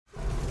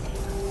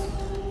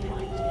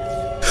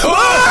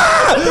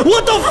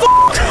What the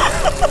fuck?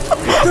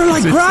 They're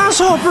like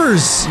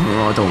grasshoppers.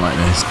 Oh, I don't like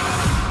this.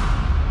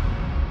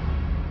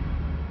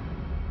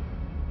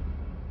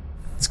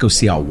 Let's go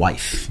see our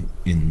wife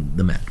in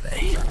the med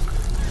bay.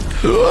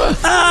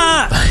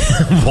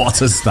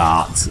 What a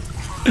start.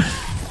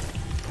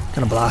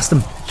 Gonna blast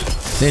them.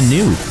 They're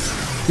new.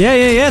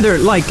 Yeah. They're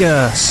like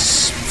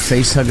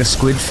Facehugger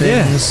squid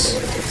things. Yeah.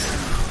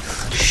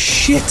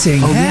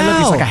 Shitting Oh, yeah, hell. look,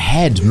 it's like a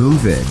head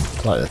moving.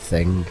 Like the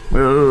thing.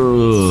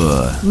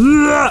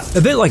 A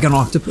bit like an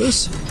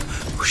octopus.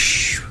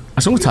 I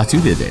saw a tattoo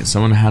the other day.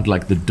 Someone had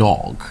like the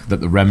dog,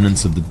 the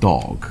remnants of the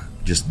dog,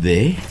 just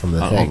there. From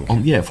the thing?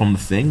 Yeah, from the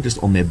thing,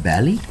 just on their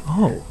belly.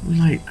 Oh.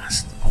 Like,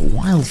 that's a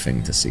wild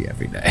thing to see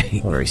every day.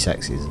 Not very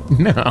sexy, is it?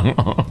 No.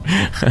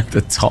 At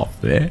the top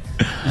there.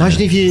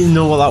 Imagine if you didn't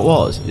know what that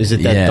was. Is a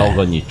dead dog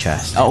on your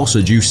chest.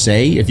 Also, do you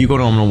say, if you go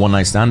on a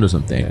one-night stand or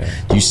something,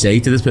 do you say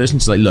to this person,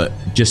 just like, look,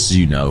 just so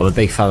you know. I'm a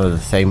big fan of the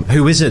thing.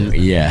 Who isn't?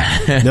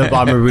 Yeah. No, but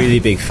I'm a really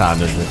big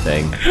fan of the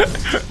thing.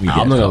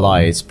 I'm not gonna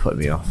lie, it's put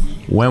me off.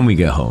 When we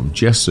get home,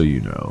 just so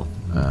you know,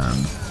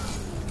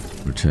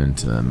 return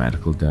to the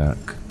medical deck.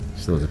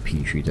 Still the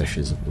petri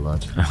dishes of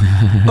blood.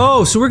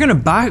 Oh, so we're gonna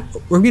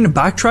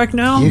backtrack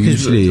now? Yeah,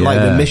 because like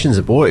the mission's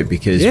aborted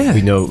because Yeah.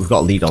 we know we've got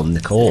a lead on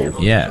Nicole.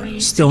 Yeah.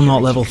 Still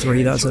not level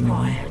 3, that's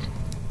annoying.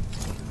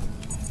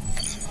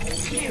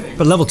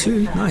 But level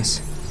 2,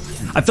 nice.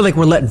 I feel like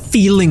we're letting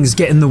feelings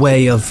get in the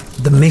way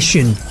of the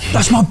mission.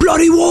 That's my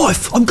bloody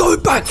wife! I'm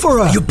going back for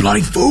her! You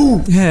bloody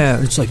fool!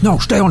 Yeah, it's like, no,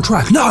 stay on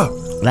track, no!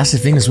 That's the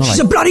thing as well. She's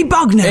like, a bloody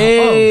bug now!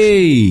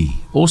 hey!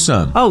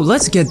 Awesome. Oh,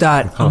 let's get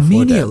that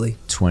immediately.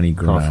 20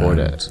 grand. Can't afford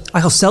it.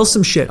 I'll sell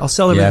some shit. I'll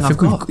sell everything I've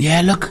got.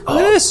 Yeah, look.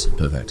 Look at this.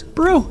 Perfect.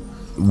 Bro.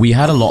 We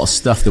had a lot of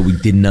stuff that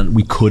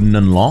we couldn't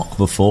unlock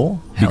before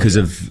because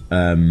of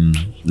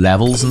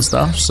levels and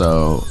stuff.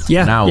 So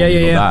now we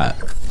go back.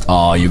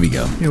 Oh, here we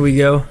go. Here we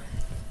go.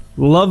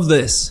 Love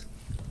this.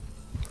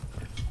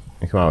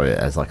 I come out with it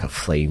as like a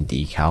flame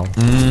decal,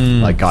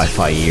 like Guy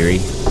Fieri.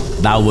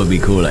 That would be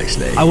cool,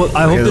 actually.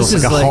 I hope this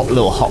is like a like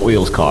little Hot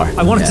Wheels car.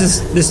 I wanted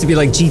this to be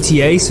like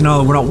GTA, so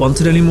now we're not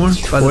wanted anymore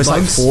by the It's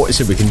like bugs. 40,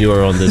 so we can do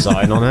our own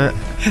design on it.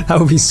 That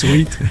would be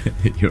sweet.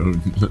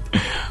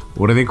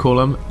 What do they call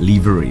them?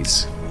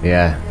 Liveries.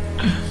 Yeah.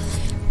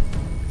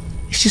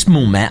 It's just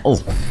more metal.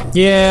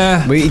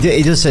 Yeah. But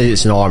he does say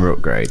it's an armor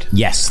upgrade.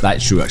 Yes,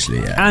 that's true,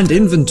 actually, yeah. And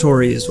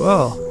inventory as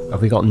well.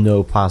 Have we got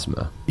no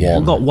plasma? Yeah.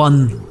 We've got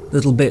one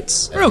little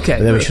bits. We're okay.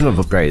 But then we shouldn't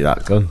have upgraded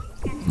that gun.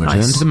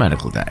 Return to the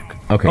medical deck.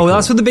 Okay. Oh,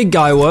 that's where the big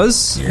guy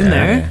was. In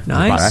there. Yeah.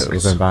 Nice. We're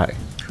going back.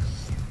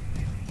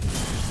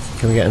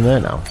 Can we get in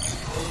there now?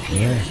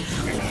 Yeah.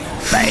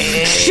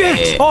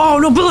 Shit! Oh,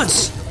 no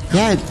bullets!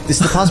 Yeah, it's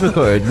the plasma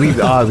code. We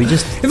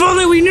just... If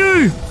only we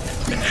knew!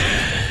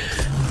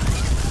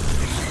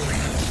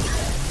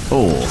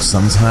 Oh,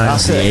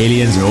 sometimes the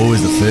aliens are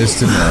always the first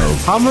to know.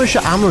 How much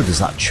ammo does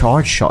that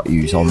charge shot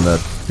use on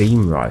the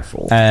beam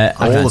rifle?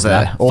 All of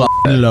it.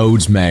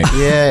 Loads, mate.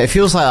 Yeah, it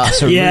feels like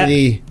that's a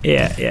really...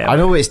 Yeah. I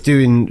know it's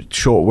doing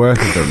short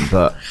work of them,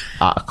 but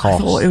at a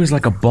cost. I thought it was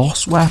like a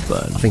boss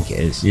weapon. I think it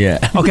is. Yeah.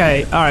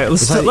 Okay, alright,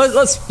 let's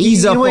like-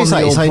 ease up on it's the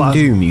like, old it's like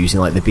plasma. Doom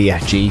using like the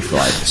BFG for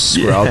like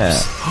scrubs. Yeah.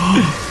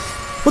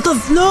 What the...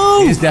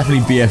 No! There's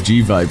definitely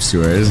BFG vibes to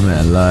it, isn't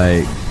there?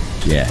 Like,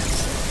 yeah.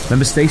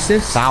 Remember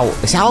Stasis? It's out.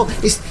 It's out.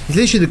 It's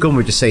literally the gun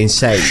we're just saying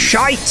save.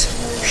 Shite!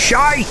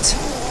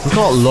 We've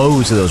got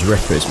loads of those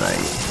rippers,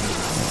 mate.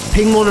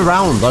 Ping one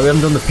around, like we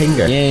haven't done the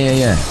pinger.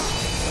 Yeah.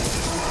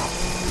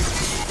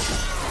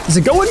 Is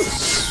it going?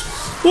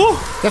 Oh!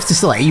 You have to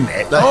still aim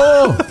it.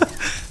 Oh!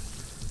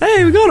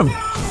 Hey, we got him!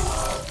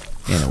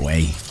 In a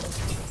way.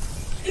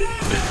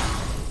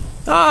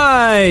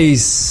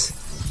 Nice!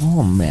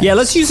 Oh, man. Yeah,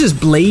 let's use this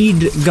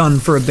blade gun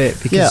for a bit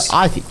Yeah, because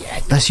I think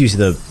let's use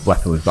the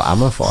weapon we've got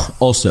ammo for.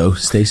 Also,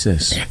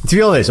 Stasis. To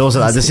be honest, also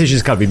that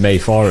decision's got to be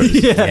made for us.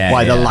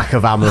 By the lack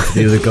of ammo for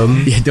the other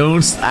gun. Yeah,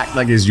 don't act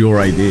like it's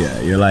your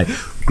idea. You're like,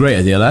 great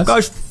idea, lads.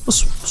 guys, let's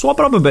swap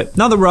it up a bit.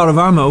 Now that we're out of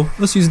ammo,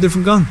 let's use a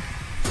different gun.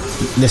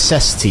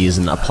 Necessity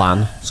isn't a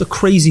plan. It's a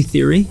crazy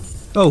theory.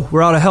 Oh,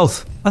 we're out of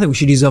health. I think we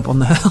should ease up on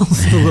the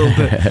health a little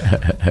bit.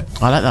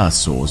 I like that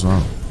saw as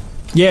well.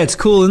 Yeah, it's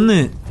cool, isn't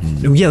it?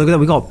 Oh, yeah, look at that.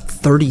 We got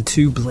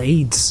 32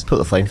 blades. Put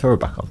the flamethrower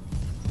back on.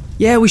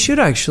 Yeah, we should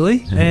actually.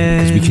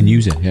 Because we can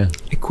use it, yeah.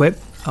 Equip.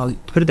 I'll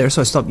put it there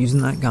so I stop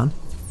using that gun.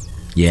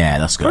 Yeah,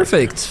 that's good.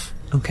 Perfect.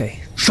 Okay.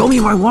 Show me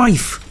my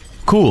wife.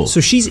 Cool. So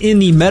she's in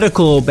the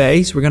medical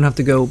bay, so we're going to have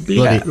to go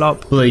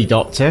Bloody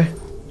doctor.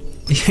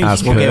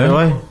 As We'll get per.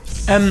 away.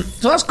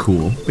 So that's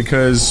cool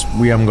because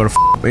we haven't got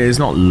it's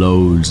not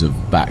loads of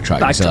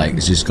backtracking. So like,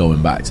 it's just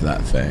going back to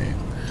that thing.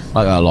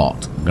 Like a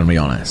lot, I'm going to be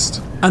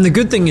honest. And the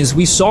good thing is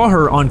we saw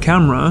her on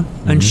camera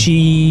and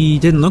she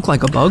didn't look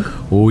like a bug.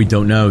 Oh, we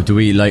don't know. Do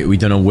we we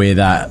don't know when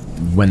that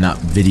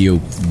video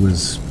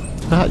was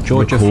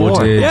Georgia recorded.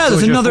 4. Yeah,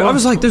 there's Georgia another. 4. I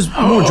was like, there's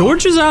more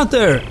Georges out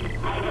there.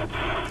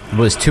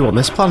 Well, there's 2 on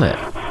this planet.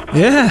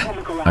 Yeah.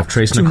 I've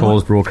traced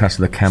Nicole's broadcast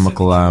to the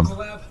chemical lab.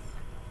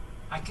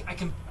 I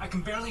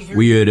can barely hear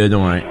We heard her,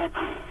 don't worry.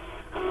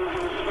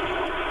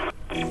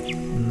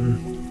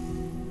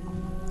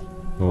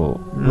 Oh.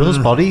 Were those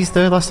bodies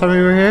there last time we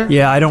were here?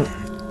 Yeah, I don't...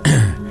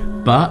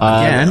 But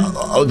again...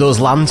 those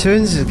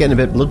lanterns is getting a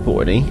bit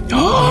bloodborne-y.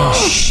 Oh,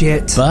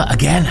 shit. But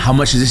again, how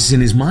much of this is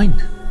in his mind?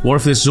 What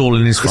if this is all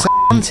in his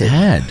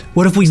head?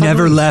 What if we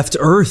never left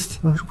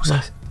Earth? What was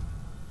that?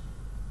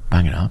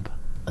 Bang it up.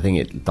 I think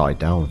it died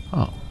down.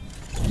 Oh.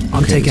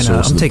 I'm taking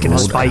a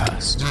spike.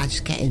 Nah,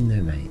 just get in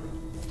there, mate.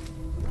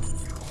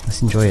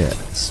 Let's enjoy it.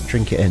 Let's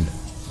drink it in.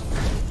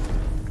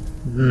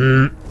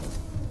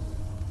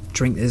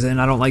 Drink this in.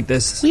 I don't like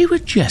this. We were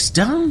just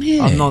down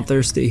here. I'm not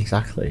thirsty.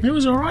 Exactly. It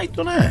was alright,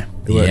 wasn't it?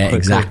 Yeah,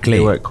 exactly.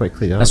 They work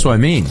quickly, don't That's they? what I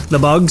mean. The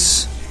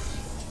bugs.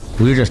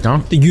 We were just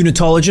down. The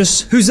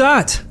unitologist. Who's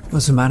that?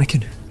 That's a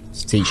mannequin.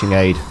 It's teaching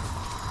aid.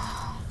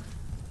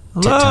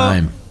 Hello? Tit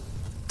time.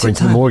 Going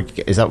to the morgue.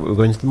 Is that what we're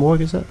going to the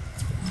morgue, is it?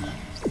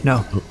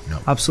 No. Oh, no.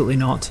 Absolutely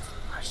not.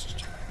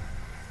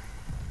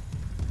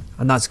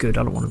 And that's good.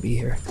 I don't want to be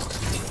here.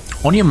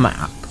 On your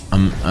map,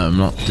 I'm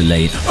not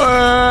delayed.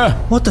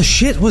 What the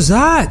shit was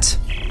that?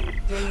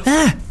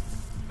 The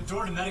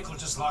door to medical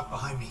just locked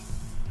behind me.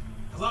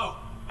 Hello?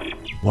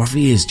 What if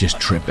he is just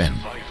tripping?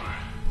 Survivor,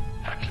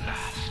 at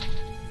last.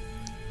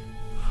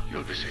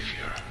 You'll be safe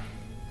here.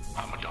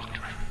 I'm a doctor.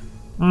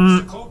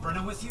 Is Nicole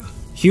Brennan with you?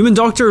 Human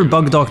doctor or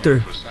bug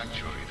doctor? For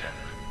sanctuary,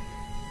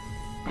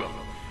 then. Well,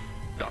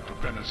 Dr.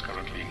 Brennan's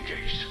currently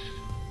engaged.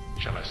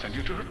 Shall I send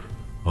you to her?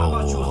 How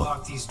about you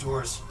unlock these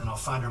doors and I'll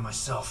find her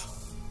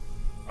myself?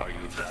 Are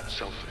you that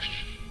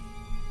selfish?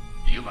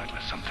 You might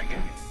let something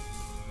in.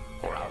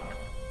 Or out.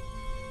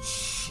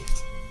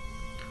 Shit.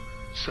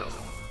 So,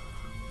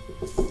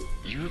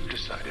 you've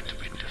decided to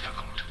be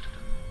difficult.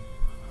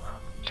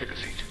 Take a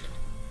seat.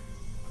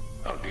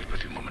 I'll be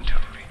with you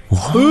momentarily.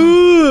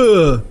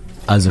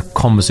 As the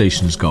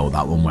conversations go,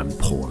 that one went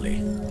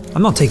poorly.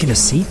 I'm not taking a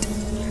seat.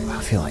 I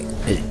feel like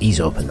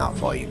he's opened that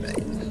for you,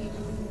 mate.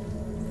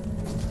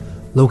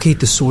 Locate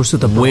the source of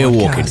the We're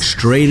broadcast. walking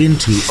straight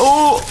into...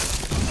 Oh!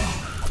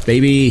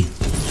 Baby.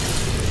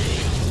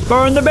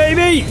 Burn the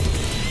baby!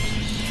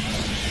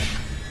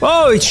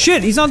 Oh, it's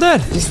shit. He's not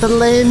dead. It's the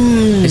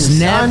limbs. It's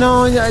never...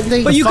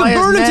 But you can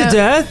burn it to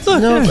death.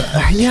 Look. No,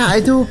 but, yeah, I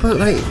do, but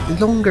like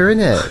longer,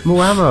 innit?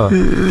 More ammo.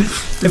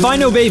 If I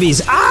know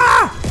babies.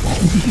 Ah!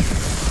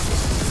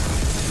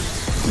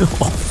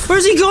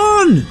 Where's he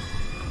gone?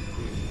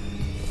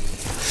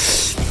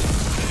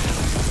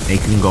 They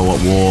can go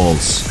at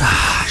walls.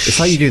 It's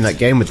like you doing that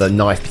game with the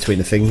knife between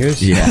the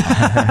fingers.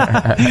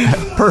 Yeah.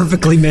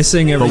 Perfectly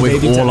missing every But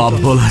with baby all our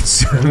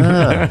bullets.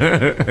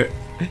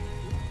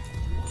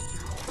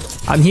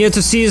 I'm here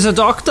to see the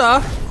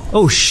doctor.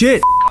 Oh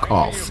shit.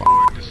 Oh,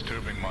 fuck.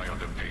 Disturbing my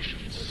other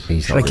patients.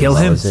 He's Should I kill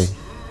him? is he?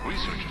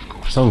 Research, of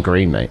course. It's on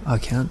green, mate. I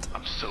can't.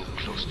 I'm so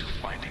close to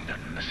finding that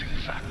missing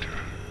factor.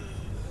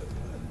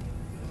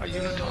 A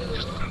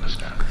unitologist would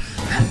understand.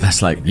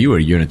 That's like, you were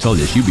a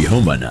unitologist. You'd be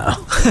home by now.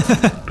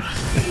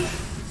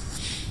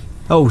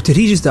 Oh, did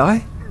he just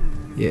die?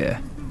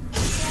 Yeah.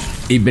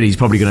 But he's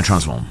probably going to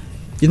transform.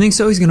 You think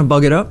so? He's gonna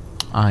bug it up?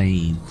 Probably.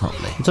 I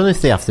don't know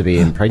if they have to be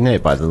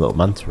impregnated by the little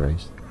manta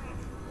rays.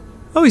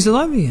 Oh, he's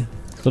alive again.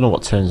 I don't know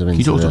what turns them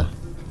into. talk to the... him?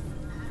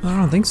 I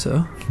don't think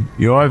so.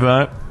 You alright,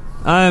 mate?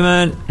 Hi,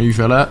 man. How you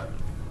feel that?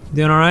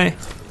 Doing alright?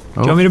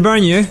 Do you want me to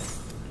burn you?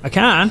 I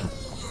can.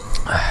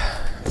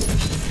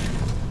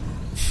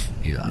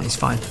 He's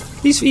fine.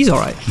 He's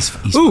alright.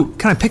 He's Ooh,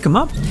 can I pick him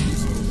up?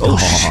 Oh,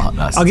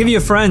 that's I'll give you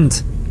a friend.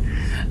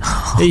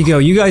 There you go.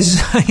 You guys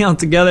hang out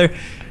together.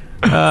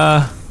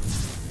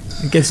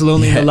 It gets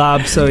lonely in the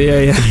lab, so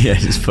yeah. Yeah,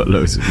 just put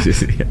loads of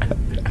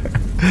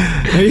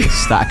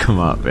stack them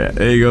up. Yeah.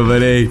 There you go,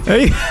 buddy.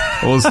 Hey.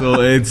 All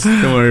sorted.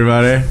 Don't worry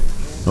about it.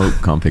 Oh,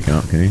 can't pick him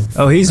up, can he?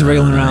 Oh, he's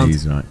wriggling around.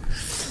 He's right.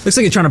 Looks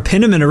like you're trying to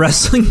pin him in a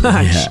wrestling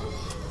match. Yeah.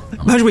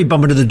 Imagine we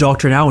bump into the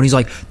doctor now and he's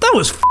like, that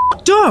was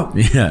f***ed up.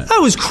 Yeah. That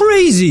was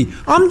crazy.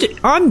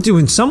 I'm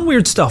doing some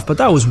weird stuff, but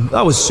that was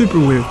super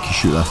weird.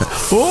 Shoot that thing.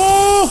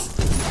 Oh!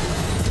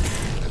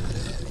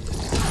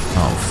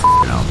 Oh,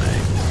 hell,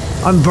 mate.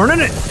 I'm burning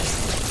it.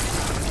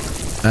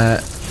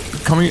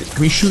 Can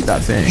we shoot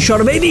that thing? He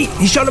shot a baby.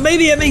 He shot a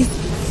baby at me.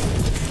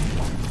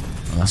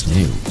 Oh, that's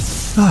new.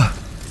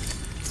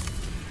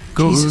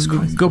 Jesus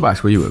Christ. Go back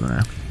to where you were,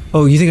 man.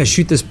 Oh, you think I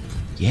shoot this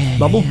Yeah.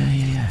 bubble?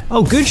 Yeah.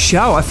 Oh, good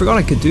shout. I forgot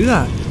I could do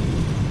that.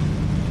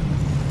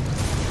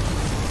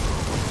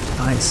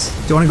 Nice.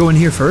 Do you want to go in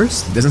here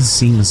first? It doesn't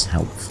seem as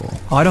helpful.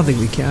 Oh, I don't think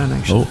we can,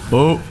 actually.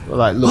 Oh.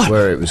 Like, look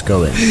where it was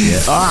going.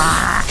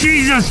 Yeah.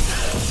 Jesus!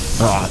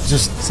 Oh,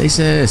 just Say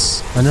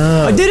sis. I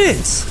know. I did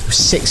it!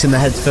 6 in the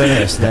head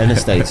first, then a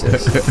status.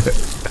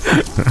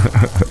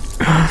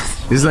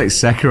 This is like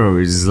Sekiro.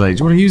 He's just like,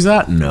 do you want to use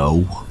that?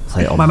 No.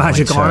 Play it on My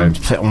magic arm.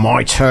 terms. Play it on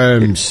my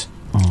terms.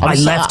 I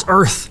left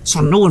Earth, so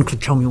no one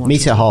could tell me what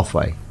Meet to it do.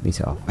 halfway. Meet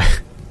it halfway.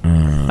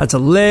 That's a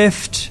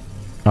lift.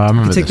 I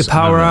remember Take this. the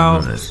power I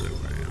remember out. this.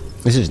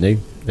 This is new,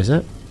 is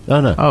it?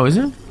 Oh no. Oh, is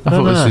it? I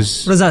thought no. this What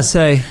was... does that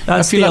say?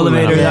 That's feel the like we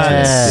elevator. went up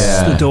That's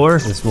there. the Yeah. door.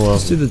 It's more-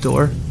 Let's do the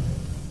door.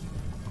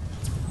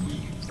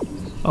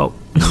 Oh.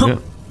 Yeah.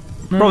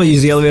 Probably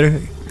use the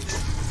elevator.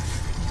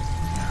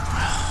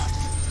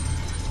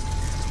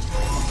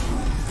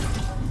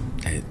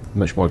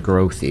 much more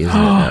growthy, isn't it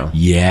now?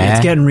 Yeah.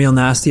 It's getting real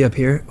nasty up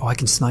here. Oh, I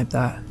can snipe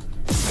that.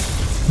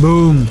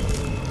 Boom.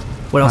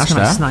 What else can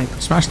I snipe?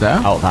 Smash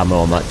that. Out of ammo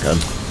on that gun.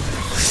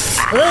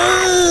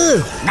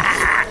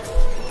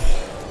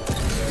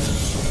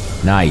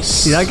 Nice.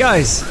 See that,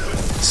 guys?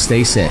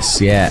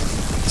 Stasis, yeah.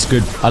 It's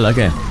good. I like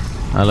it.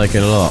 I like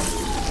it a lot.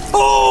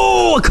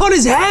 Oh, I cut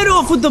his head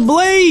off with the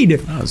blade.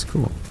 That was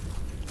cool.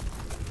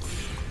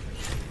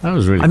 That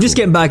was really I'm just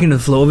getting back into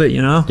the flow of it,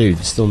 you know? Dude,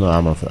 there's still no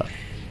ammo for that.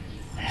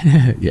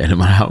 Yeah, no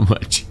matter how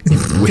much.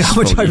 How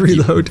much I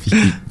reload.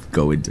 You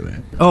go into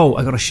it. Oh,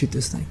 I gotta shoot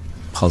this thing.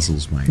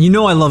 Puzzles, mate. You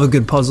know I love a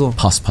good puzzle.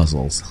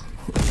 Puzzles.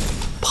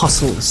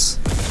 Puzzles.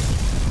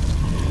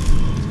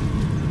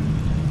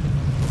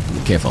 Be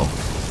careful.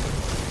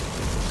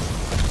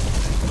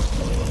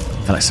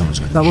 I feel like someone's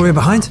going to... That where we're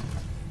behind?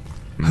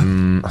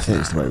 I think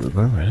it's the way we're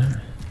going, right?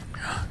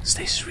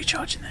 Stasis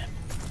recharging there.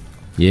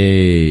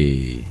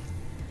 Yay.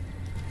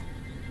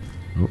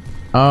 Oh.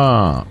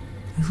 Ah.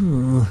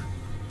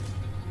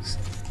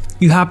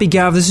 You happy,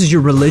 Gav? This is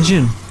your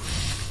religion.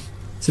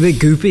 It's a bit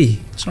goopy.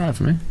 It's alright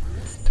for me.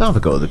 Don't have a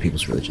go at other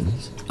people's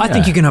religions. I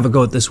think you can have a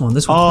go at this one.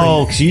 This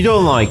one's because you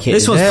don't like it.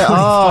 This one's pretty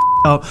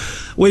up.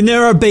 When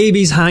there are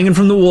babies hanging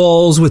from the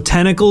walls with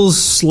tentacles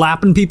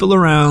slapping people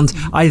around,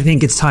 I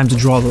think it's time to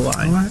draw the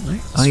line. All right,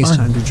 mate. I think it's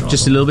time to draw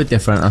just a little bit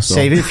different, that's all.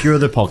 Save it for your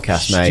other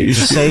podcast, mate.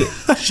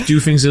 Just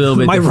do things a little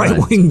bit My different.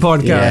 right-wing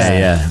podcast.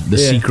 Yeah. The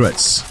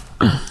secrets.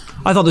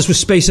 I thought this was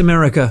Space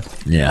America.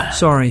 Yeah.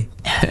 Sorry.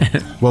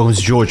 Welcome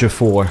to Georgia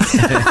 4.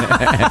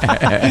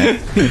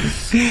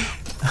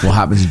 What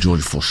happens in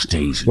Georgia 4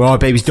 stays. Where our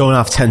babies don't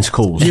have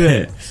tentacles.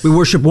 Yeah. We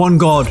worship one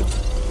god,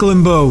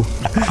 Glimbo.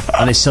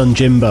 And his son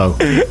Jimbo.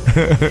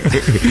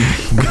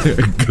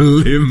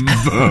 Glimbo.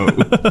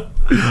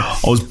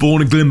 I was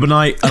born a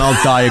Glimbonite and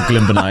I'll die a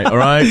Glimbonite,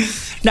 alright?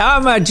 Now I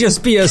might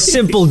just be a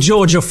simple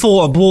Georgia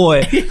 4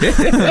 boy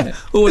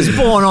who was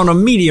born on a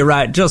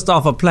meteorite just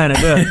off of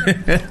planet Earth.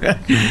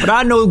 But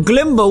I know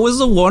Glimbo was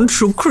the one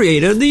true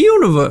creator of the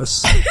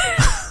universe.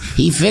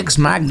 He fixed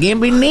my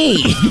gimpy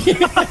knee.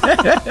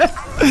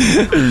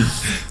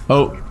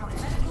 Oh.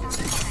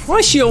 Why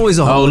is she always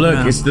a Oh, look,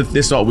 hologram? it's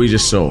this what we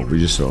just saw. We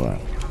just saw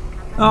that.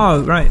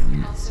 Oh, right.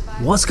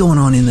 What's going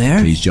on in there?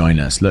 Please join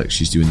us. Look,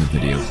 she's doing the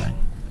video thing.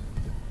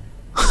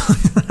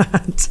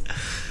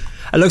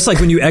 It looks like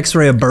when you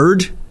x-ray a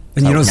bird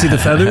and you don't see the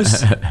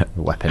feathers.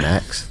 Weapon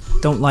X.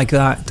 Don't like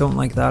that. Don't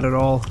like that at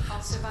all.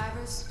 All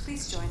survivors,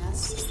 please join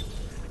us.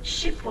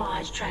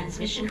 Shipwide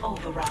transmission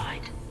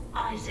override.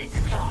 Isaac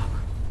Clarke.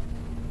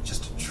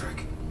 Just a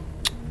trick.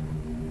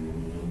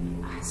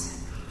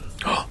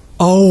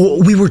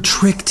 Oh, we were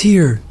tricked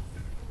here.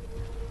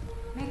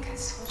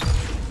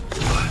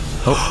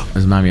 Oh,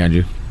 there's a man behind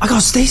you. I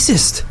got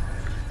stasis.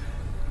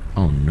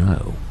 Oh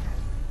no.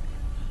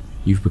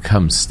 You've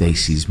become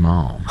Stacy's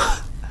mom.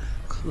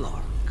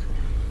 Clarke.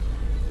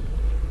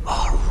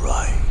 All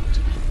right.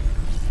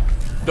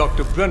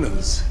 Dr.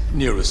 Brennan's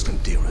nearest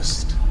and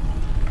dearest.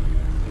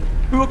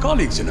 We were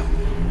colleagues, you know.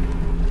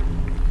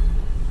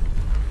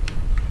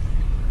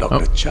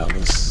 Dr.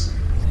 Chalice.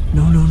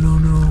 No.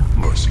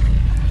 Mercy.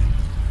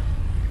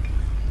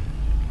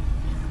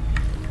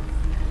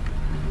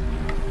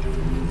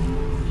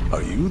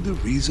 Are you the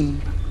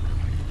reason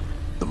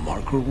the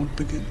marker won't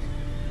begin?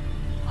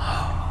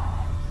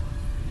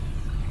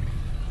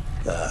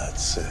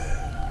 That's it.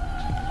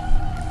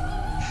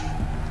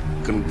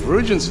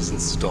 Convergence is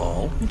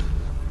installed.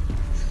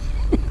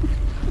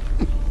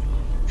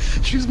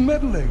 She's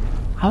meddling.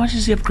 How much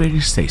is he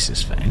upgrading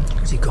stasis thing?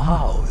 Is he gone?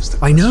 How is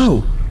the I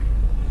know.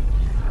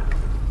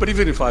 But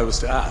even if I was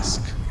to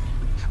ask,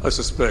 I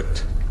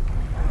suspect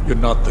you're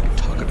not the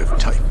talkative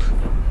type.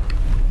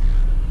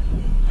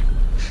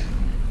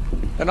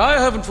 And I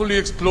haven't fully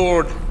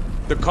explored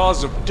the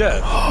cause of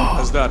death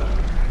as that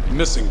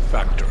missing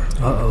factor.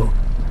 Uh-oh.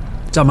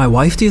 Is that my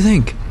wife, do you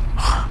think?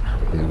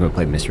 We're going to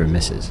play Mr. and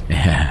Mrs.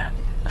 Yeah.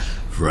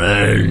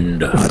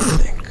 Friend. I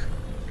think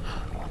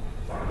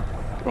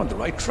we're on the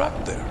right track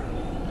there.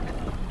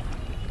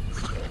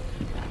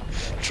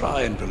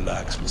 Try and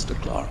relax, Mr.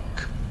 Clarke.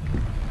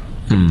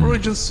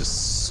 Convergence is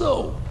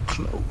so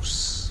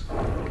close.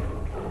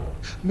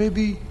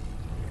 Maybe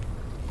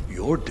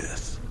your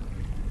death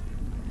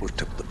will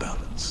tip the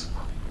balance.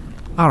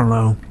 I don't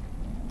know.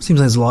 Seems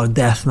like there's a lot of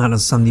death, not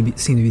as some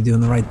seem to be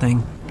doing the right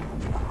thing.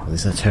 Well,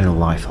 there's eternal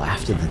life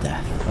after the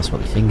death. That's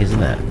what we think,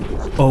 isn't it?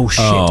 Oh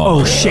shit,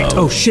 oh shit,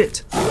 oh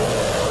shit.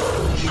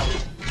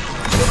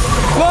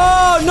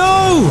 Whoa,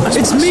 no!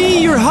 It's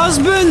me, your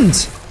husband!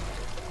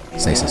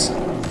 Stasis.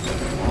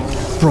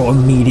 Bro,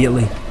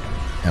 immediately.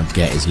 Don't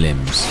get his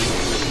limbs.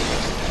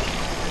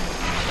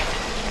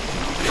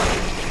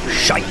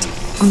 Shite.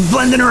 I'm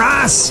blending her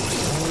ass!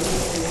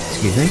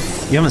 Excuse me?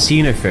 You haven't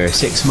seen her for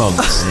 6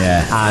 months.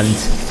 Yeah. And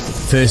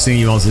First thing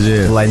you want to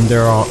do. blend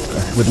her on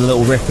with a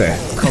little ripper.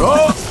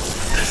 Oh!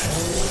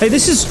 Hey,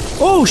 this is...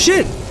 Oh,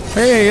 shit!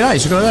 Hey,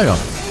 nice. You got a leg on.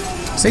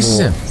 Stasis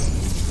in.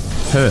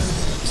 Her.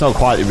 It's not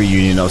quite the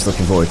reunion I was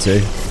looking forward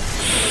to.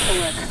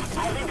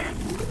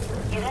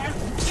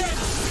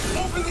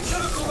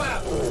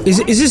 Is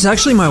this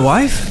actually my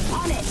wife?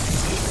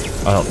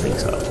 I don't think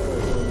so.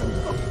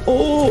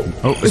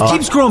 It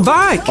keeps growing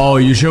back. Oh,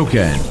 you're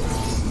joking.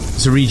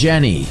 It's a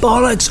regenny.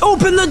 Bollocks!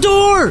 Open the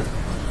door.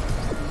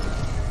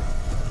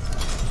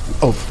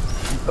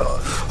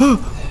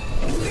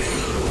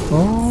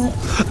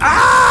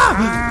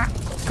 Ah!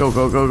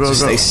 Go.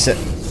 Stay sit.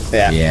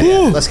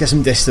 Yeah. Let's get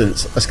some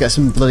distance. Let's get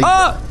some bloody.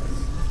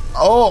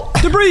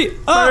 Debris!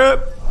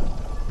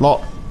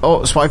 Lock.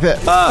 Swipe it.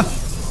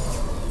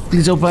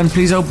 Please open.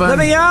 Let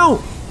me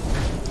out!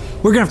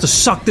 We're gonna have to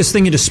suck this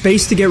thing into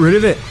space to get rid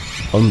of it.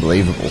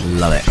 Unbelievable.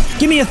 Love it.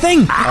 Give me a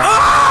thing.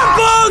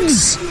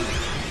 Bugs!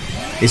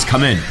 It's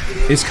coming.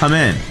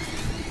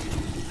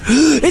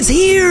 It's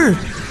here!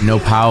 No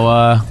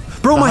power.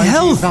 Bro, my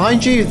health!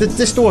 Behind you,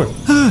 this door.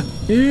 Let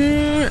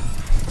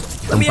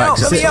me out!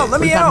 Back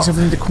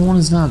in the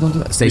corners now. Don't do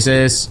that.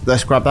 Stasis.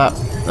 Let's grab that.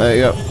 There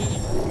you go.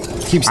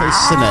 Keep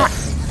stasis in it.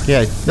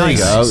 Yeah, there you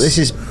go. This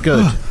is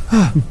good.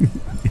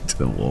 Into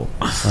the wall.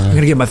 I'm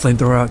gonna get my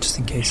flamethrower out just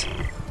in case.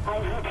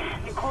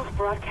 Nicole's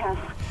broadcast.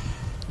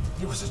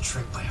 It was a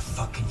trick by a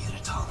fucking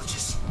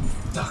unitologist.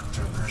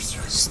 Dr.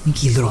 Mercer.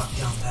 Sneaky little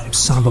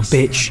son of a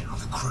bitch. On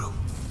the crew.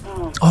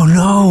 Oh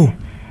no!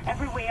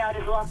 Every way out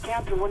is locked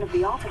down through one of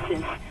the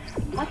offices.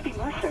 Must be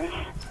Mercer's.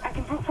 I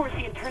can brute force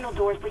the internal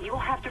doors, but you'll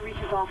have to reach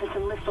his office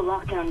and lift the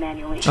lockdown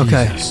manually.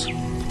 Okay.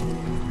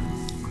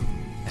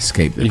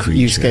 Escape the creature.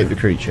 You escape the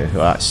creature.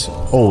 Well, that's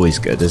always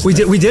good, isn't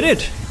it? We did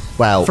it!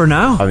 Well, for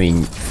now? I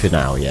mean, for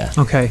now, yeah.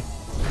 Okay.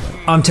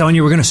 I'm telling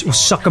you, we'll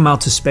suck him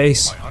out to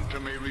space.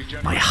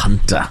 My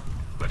hunter.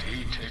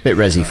 Bit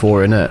Resi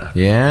 4, innit?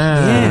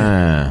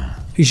 Yeah.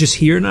 He's just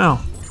here now.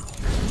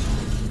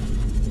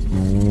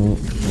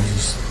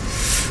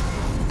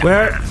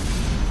 Where?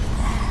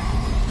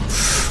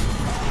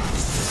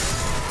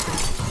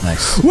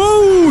 Nice.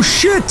 Whoa,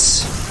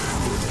 shit!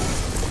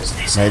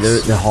 Yeah,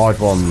 the hard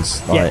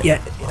ones. Like, Yeah,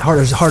 hard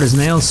as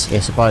nails.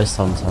 Yeah, surprise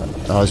time.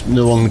 There's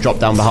no one dropped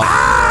down behind.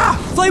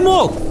 Flame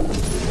wall!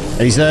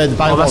 And he's there, the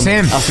bang that's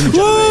him.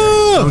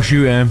 Whoa! Don't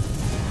shoot him.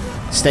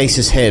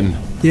 Stasis him.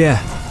 Yeah.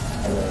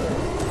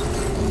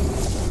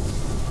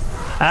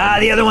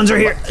 The other ones are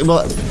here.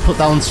 Well, put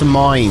down some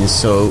mines,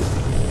 so...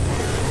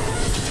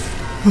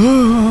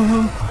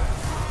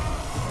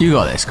 You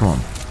got this, come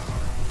on.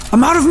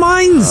 I'm out of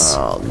mines!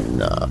 Oh,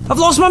 no. I've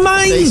lost my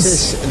mines!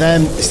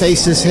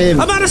 Stasis him.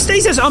 I'm out of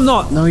stasis! I'm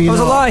not! No, you're that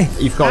was not. a lie.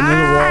 You've got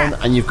another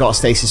one, and you've got a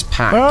stasis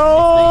pack.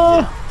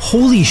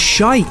 Holy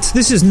shite,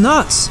 this is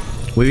nuts.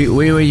 Where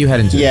are you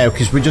heading to? Yeah,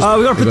 because we just...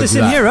 we gotta put this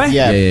in here, right?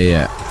 Yeah.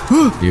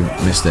 You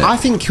missed it. I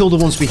think kill the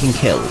ones we can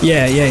kill.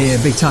 Yeah,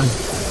 big time.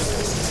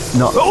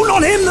 Not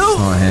him, though!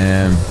 Not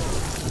him.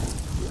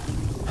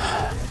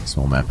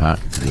 Small map pack.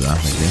 Do that,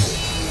 thank you.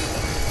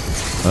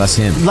 Oh, that's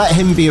him. Let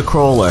him be a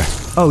crawler.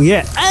 Oh,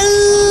 yeah.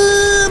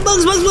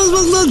 Bugs!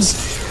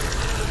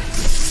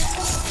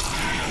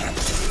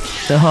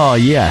 Oh,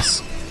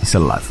 yes. He's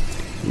still alive.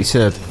 He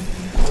said...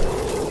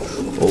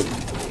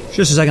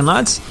 Just a second,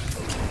 lads.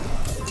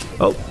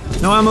 Oh,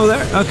 no ammo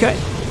there. Okay.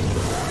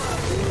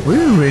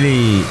 We're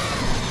really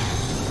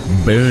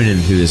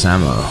burning through this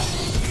ammo.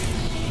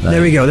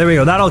 There we go.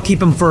 That'll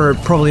keep him for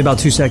probably about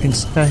 2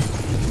 seconds. Okay.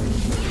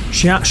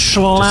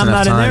 Slam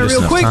that in there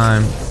real quick.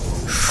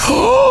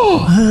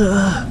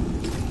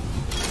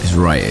 It's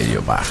right at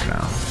your back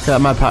now. Get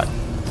that med pack.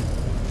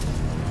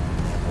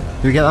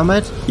 Did we get that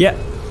med? Yeah.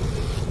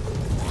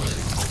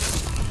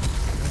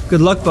 Good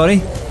luck,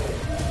 buddy.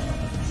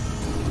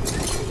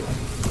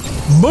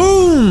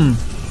 Boom!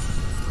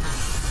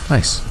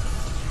 Nice.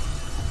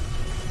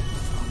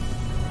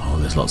 Oh,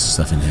 there's lots of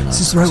stuff in here, man. Is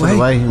this the right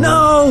way?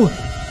 No!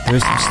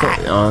 There's some stuff.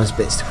 Oh, there's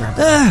bits to grab.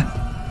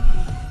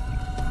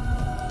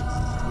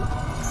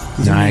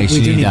 Nice,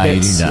 you need that.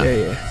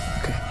 Yeah.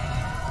 Okay.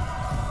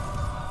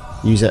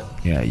 Use it.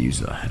 Yeah, use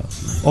that. Help.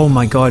 Oh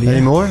my god, yeah.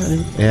 Any more?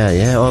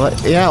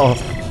 Yeah.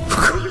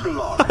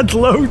 Had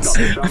loads.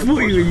 I thought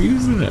you were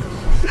using it.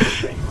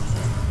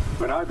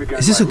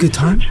 Is this a good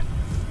time?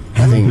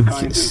 I think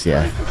it's,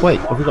 yeah. Wait,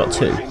 have we got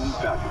 2?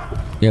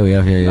 Yeah, we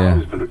have, yeah.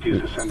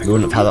 We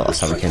wouldn't have had that last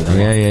time we came down.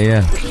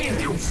 Yeah.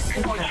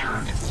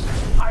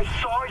 I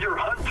saw your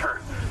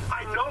hunter.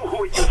 I know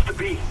who it used to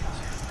be.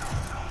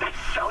 That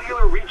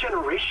cellular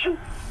regeneration?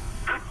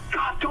 Good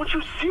God, don't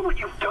you see what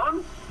you've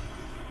done?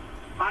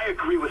 I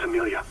agree with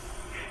Amelia.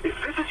 If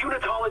this is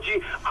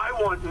unitology, I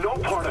want no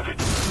part of it.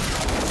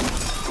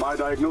 My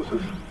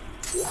diagnosis.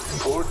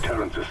 Poor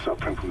Terrence is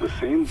suffering from the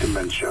same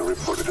dementia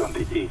reported on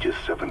the Aegis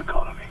 7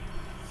 colony.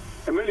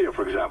 Amelia,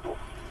 for example.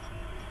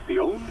 The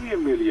only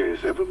Amelia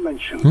is ever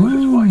mentioned was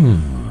his wife.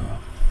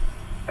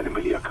 And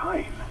Amelia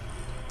Kine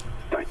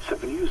died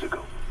 7 years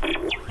ago.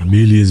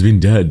 Amelia's been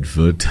dead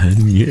for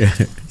 10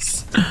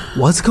 years.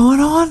 What's going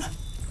on?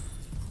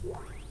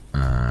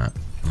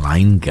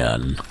 Line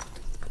gun.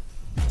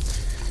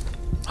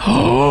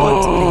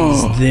 What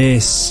is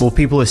this? Well,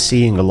 people are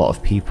seeing a lot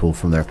of people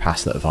from their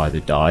past that have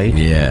either died.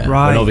 Yeah.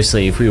 Right. And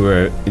obviously, if we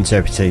were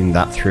interpreting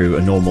that through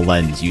a normal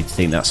lens, you'd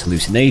think that's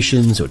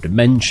hallucinations or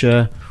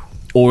dementia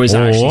Or is it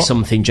actually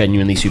something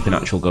genuinely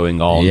supernatural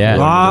going on? Yeah.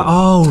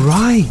 Oh,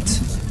 right.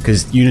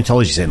 Because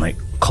unitology is saying, like,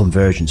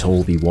 convergence,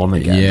 all be one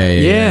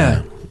again.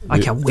 Yeah. I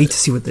can't wait to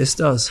see what this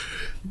does.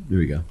 There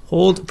we go.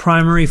 Hold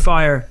primary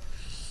fire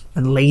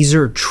and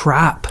laser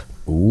trap.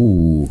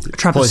 Ooh. A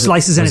trap that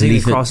slices anything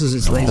that crosses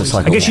its lasers.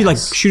 I guess you like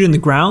shoot in the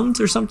ground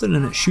or something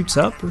and it shoots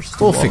up or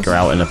something. We'll figure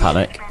out in a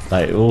panic.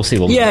 Like, we'll see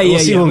one. We'll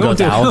see one go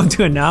down. Don't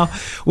do it now.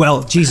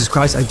 Well, Jesus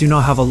Christ, I do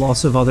not have a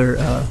lot of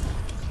other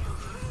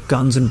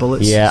guns and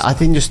bullets. Yeah, I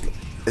think just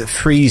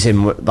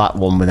freezing that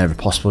one whenever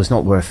possible is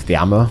not worth the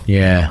ammo.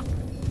 Yeah.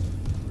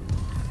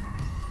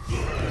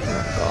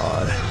 Oh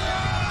God.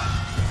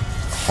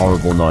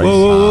 Horrible noise.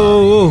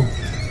 Whoa.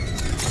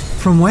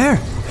 From where?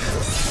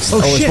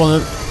 Oh shit. It's one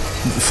of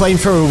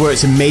flamethrower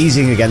works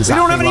amazing against that. We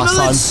don't have any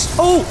bullets.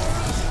 Oh.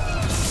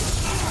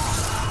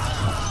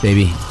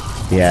 Baby.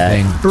 Yeah.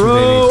 Thing.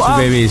 Bro. Two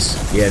babies.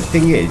 Yeah, the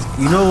thing is,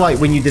 you know, like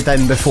when you did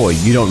them before,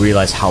 you don't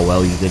realise how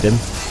well you did them.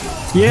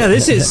 Yeah,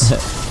 this is...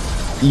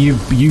 You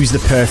use the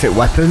perfect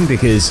weapon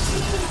because...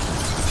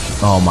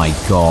 Oh my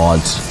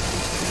God.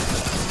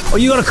 Oh,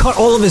 you gotta cut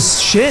all of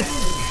his shit?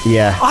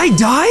 Yeah. I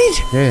died?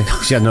 Yeah,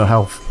 because you had no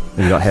health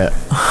and you got hit.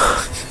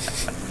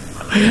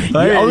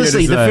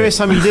 Honestly, the first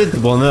time you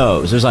did one of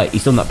those, it was like,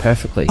 he's done that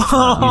perfectly.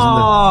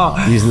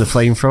 Using the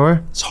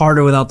flamethrower. It's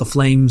harder without the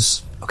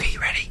flames. Okay,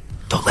 you ready?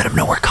 Don't let him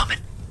know we're coming.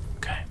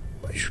 Okay.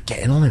 Well, you're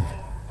getting on him.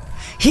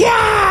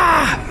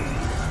 Yeah!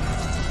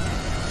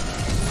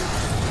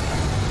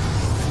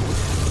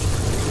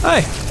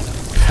 Hey.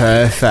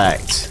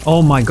 Perfect.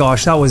 Oh my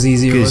gosh, that was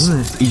easier,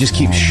 wasn't it? You just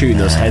keep shooting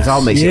those heads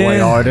out, makes it way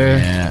harder.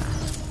 Yeah.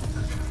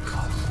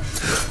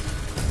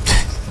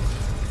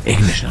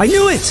 Ignition. I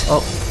knew it!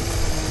 Oh.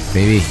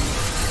 Baby.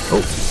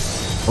 Oh.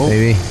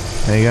 Baby.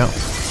 There you go.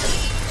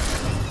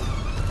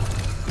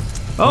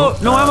 Oh,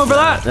 no ammo for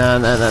that! No.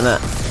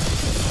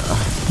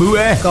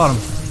 Got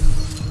him.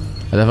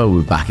 I love how we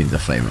were back into the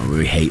flame and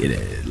we hated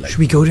it. Like should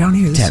we go down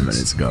here? 10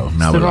 minutes ago.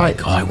 Now we're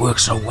like, oh, it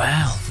works so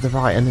well. For the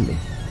right enemy.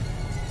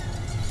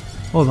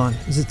 Hold on.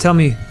 Does it tell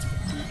me?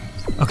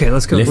 Okay,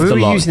 let's go. Lift we the were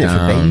lock using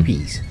down. it for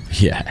babies.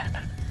 Yeah.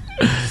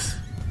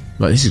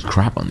 But this is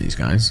crap on these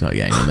guys. Like,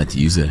 yeah, you're not meant to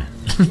use it.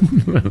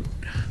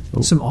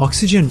 Some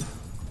oxygen.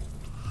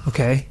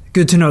 Okay.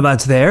 Good to know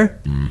that's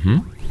there. Mm-hmm.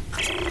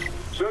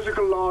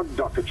 Surgical log,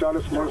 Dr.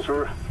 Charles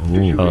Mercer.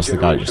 Ooh, that's the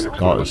guy just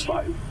got us.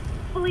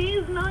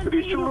 Please, not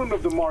The children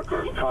of the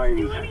marker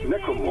times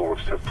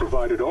necromorphs have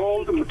provided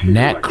all the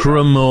material.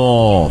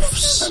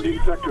 Necromorphs. And the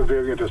infector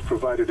variant has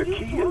provided a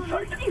key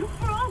insight.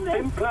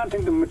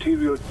 Implanting the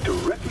material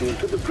directly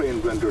into the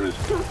brain renders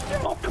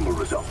optimal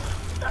results.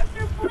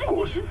 Of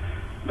course,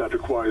 that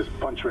requires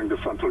puncturing the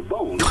frontal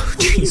bone.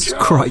 Jesus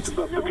Christ.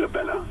 Above the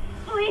glabella.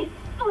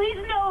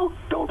 Please, no.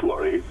 Don't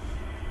worry.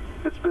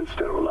 It's been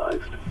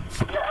sterilized.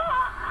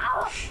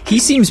 He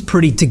seems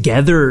pretty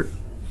together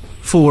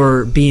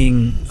for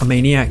being a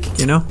maniac,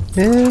 you know?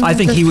 Yeah. I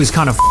think he was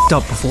kind of f***ed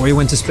up before he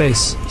went to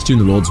space. He's doing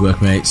the Lord's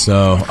work, mate,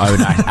 so I would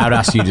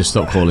ask you to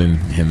stop calling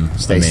him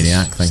a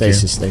maniac. Thank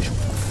Stasis you. station.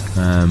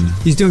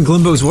 He's doing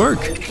Glimbo's work.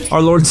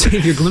 Our Lord and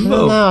Savior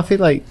Glimbo. No, I feel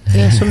like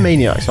some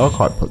maniacs are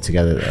quite put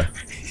together there.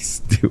 He's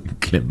doing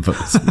Glimbo.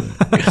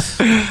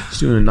 He's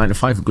doing a 9 to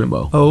 5 for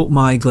Glimbo. Oh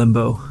my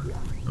Glimbo.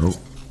 Oh.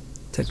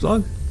 Text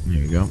log. Here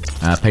we go.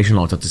 Patient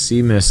log, Dr.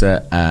 C.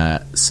 Mercer,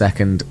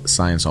 second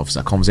science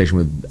officer. Conversation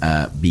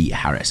with B.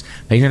 Harris.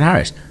 Patient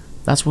Harris,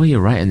 that's why you're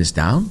writing this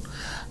down?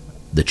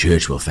 The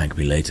church will thank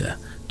me later.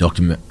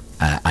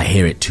 I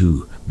hear it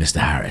too, Mr.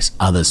 Harris.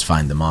 Others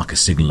find the marker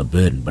signal a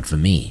burden, but for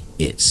me,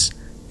 it's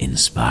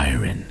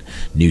inspiring.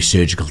 New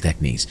surgical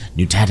techniques,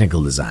 new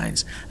technical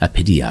designs. A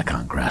pity I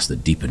can't grasp the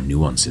deeper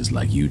nuances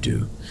like you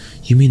do.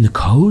 You mean the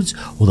codes,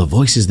 or the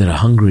voices that are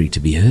hungry to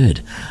be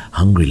heard?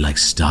 Hungry like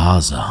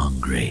stars are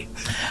hungry.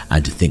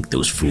 And to think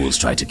those fools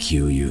try to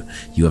cure you.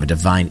 You have a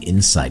divine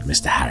insight,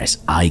 Mr. Harris.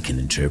 I can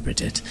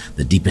interpret it.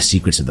 The deeper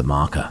secrets of the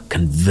marker,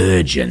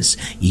 convergence,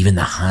 even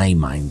the high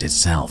mind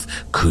itself,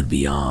 could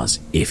be ours,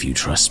 if you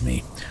trust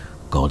me.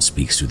 God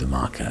speaks through the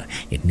marker.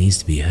 It needs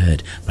to be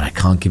heard, but I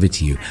can't give it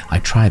to you. I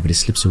try, but it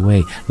slips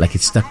away, like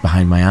it's stuck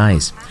behind my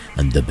eyes.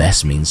 And the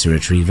best means to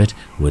retrieve it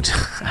would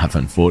have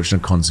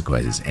unfortunate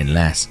consequences,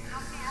 unless...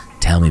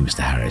 Tell me, Mr.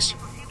 Harris,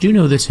 do you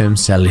know the term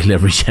cellular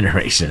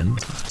regeneration?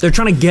 They're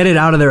trying to get it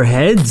out of their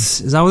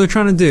heads. Is that what they're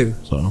trying to do?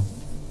 So?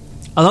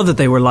 I love that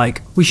they were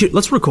like,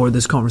 let's record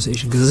this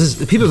conversation,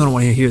 because people are going to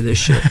want to hear this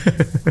shit.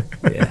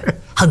 Yeah.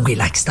 Hungry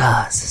like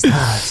stars.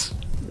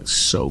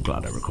 So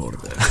glad I recorded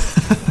it.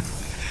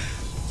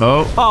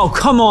 Oh,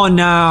 come on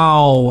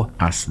now.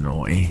 That's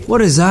naughty.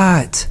 What is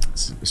that?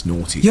 It's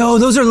naughty. Yo,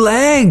 those are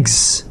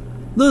legs.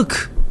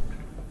 Look.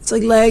 It's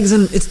like legs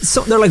and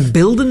they're like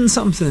building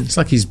something. It's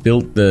like he's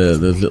built the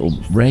little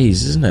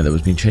rays, isn't it, that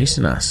was been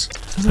chasing us.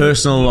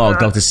 Personal log,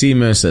 Dr. C.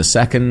 Mercer,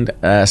 second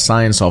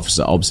science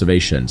officer,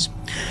 observations.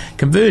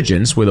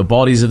 Convergence where the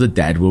bodies of the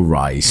dead will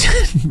rise.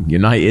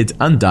 United,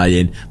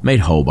 undying, made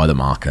whole by the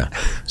marker.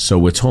 So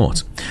we're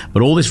taught.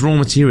 But all this raw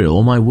material,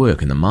 all my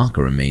work, and the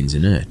marker remains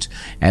inert.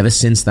 Ever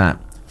since that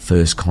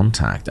first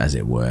contact, as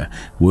it were.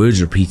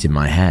 Words repeat in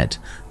my head.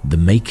 The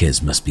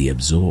makers must be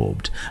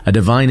absorbed. A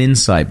divine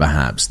insight,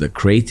 perhaps, that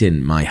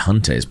creating my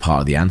hunter is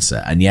part of the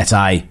answer, and yet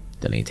I...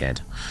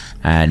 deleted.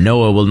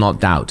 Noah will not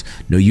doubt.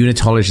 No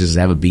unitologist has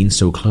ever been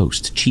so close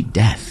to cheat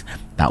death.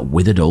 That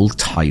withered old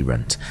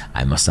tyrant.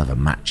 I must have a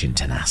match in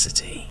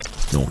tenacity.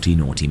 Naughty,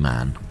 naughty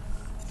man.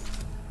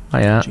 Oh,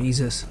 yeah.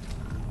 Jesus.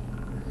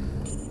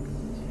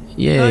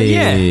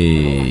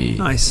 Yay. Yeah.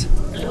 Nice.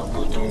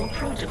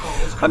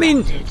 I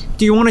mean,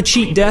 do you want to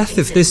cheat death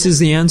if this is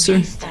the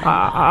answer?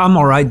 I'm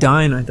alright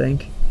dying, I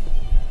think.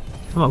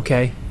 I'm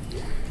okay.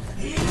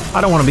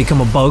 I don't want to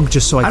become a bug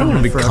just so I can don't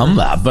want to become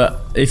that,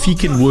 but if you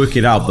can work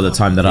it out by the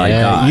time that I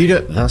die... You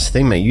don't, that's the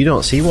thing, mate. You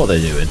don't see what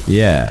they're doing.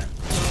 Yeah.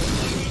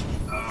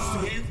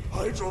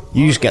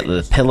 You just get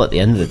the pill at the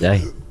end of the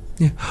day.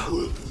 Yeah.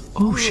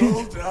 Oh, shit.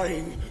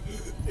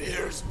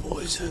 There's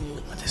poison.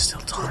 But there's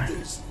still time.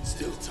 There's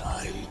still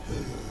time.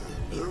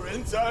 Her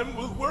enzyme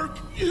will work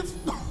if...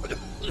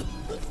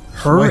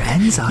 Her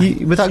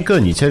enzyme? With that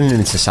gun, you're turning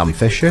into Sam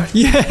Fisher.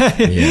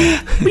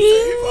 Yeah.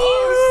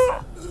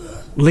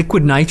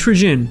 Liquid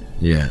nitrogen.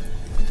 Yeah.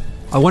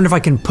 I wonder if I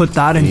can put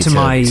that into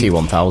my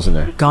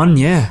T1000er gun.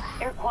 Yeah.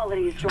 Air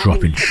quality is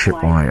Dropping shit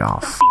right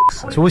off.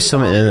 There's always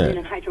something in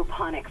it.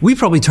 We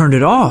probably turned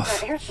it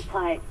off. Air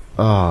supply.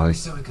 Oh,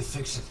 So we could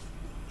fix it.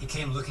 He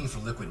came looking for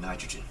liquid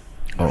nitrogen.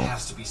 Oh. There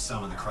has to be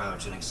some in the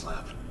cryogenics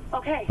lab.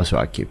 Okay. that's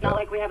what I'd keep Not it.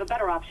 like we have a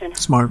better option.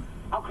 Smart.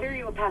 I'll clear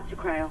you a path to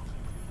cryo.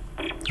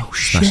 Oh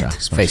Smash shit. that.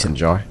 Smash Face that. in the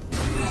jar.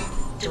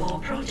 Door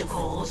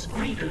protocols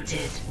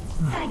rebooted.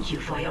 Thank you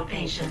for your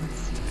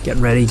patience.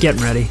 Getting ready.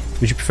 Getting ready.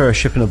 Would you prefer a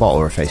ship in a bottle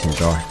or a face in a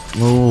jar?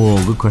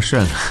 Oh, good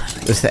question.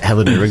 It's the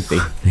Helen Rigby.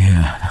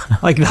 Yeah.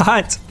 Like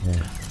that.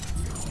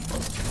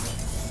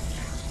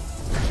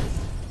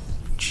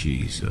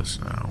 Jesus,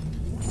 now.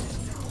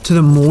 To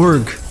the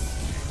morgue.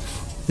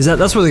 Is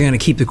that's where they're gonna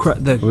keep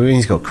the? We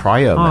need to go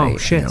cryo, Oh, mate.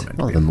 shit.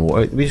 Not the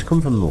morgue. We just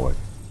come from the morgue.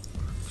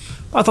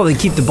 I thought they'd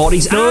keep the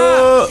bodies.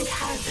 Ah!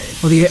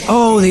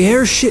 Oh, the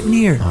air's shit in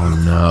here. Oh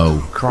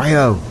no.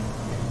 Cryo.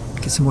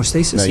 Get some more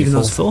stasis, No, even though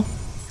you're it's full.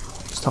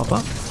 Just top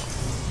up.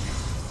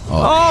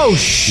 Oh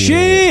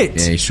shit!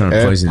 Yeah, he's trying to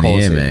Air poison the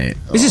air, quality. mate.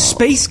 This is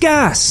space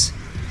gas.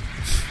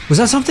 Was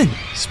that something?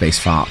 Space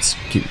farts.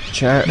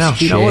 Chair. No,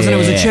 that wasn't. It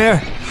was a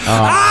chair. No!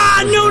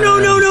 I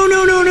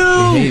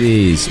hate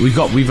these.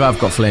 I've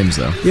got flames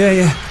though.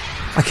 Yeah.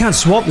 I can't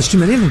swap. There's too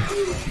many of them.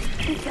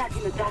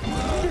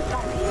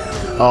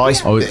 Oh,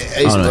 it's no, it's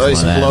it's a one of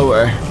them.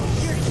 blower.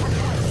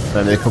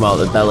 Then they come out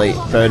of the belly.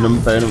 Burn them.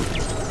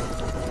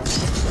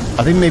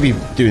 I think maybe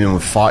doing them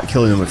with fire,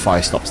 killing them with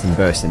fire stops them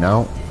bursting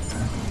out.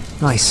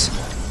 Nice.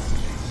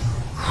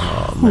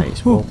 Oh, mate,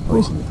 it's well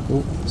poisoned.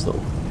 Oh, still.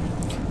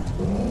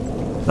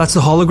 That's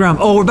the hologram.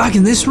 Oh, we're back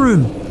in this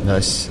room. No,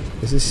 is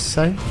this the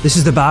same? This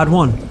is the bad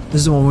one. This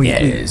is the one we. Yeah,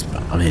 it is.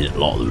 I mean, a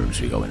lot of the rooms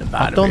we go in are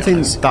bad. I don't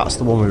think that's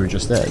the one we were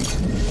just in.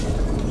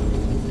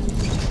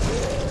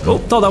 Oh,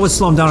 thought that would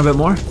slow him down a bit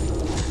more.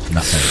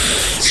 Nothing.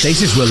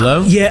 Stasis will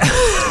though. Yeah.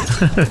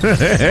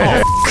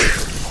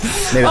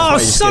 Maybe that's why Oh, he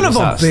just son gave of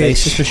us a that bitch.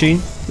 stasis machine.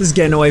 This is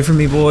getting away from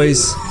me,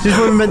 boys. This is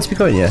where we're meant to be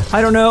going, yeah?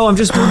 I don't know. I'm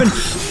just moving.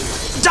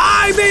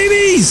 Die,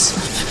 babies!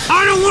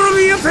 I don't want to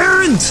be a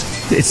parent.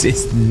 This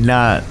is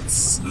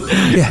nuts.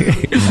 Yeah.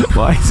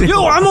 Why is it?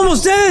 Yo, I'm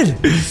almost dead.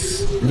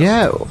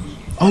 Yeah.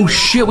 Oh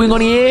shit, we ain't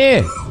got any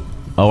air.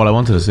 Oh, well, I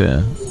wanted to see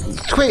it.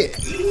 Quick.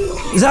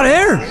 Is that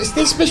air? Is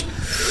this bitch?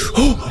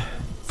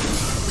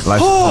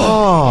 Like,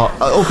 Oh,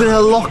 open her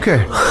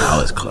locker. oh,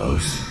 it's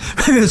close.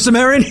 Maybe there's some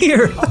air in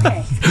here.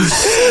 Okay.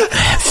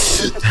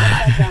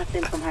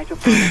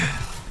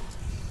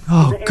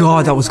 Oh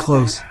god, that was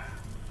close.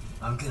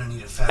 I'm gonna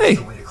need a faster Hey,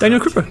 way to Daniel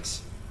Cooper. cryogenics.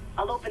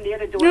 I'll open the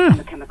other door to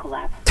the chemical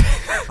lab.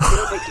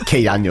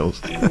 Kate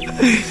Daniels.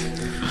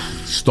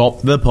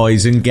 Stop the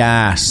poison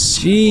gas.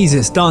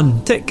 Jesus,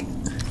 done. Tick.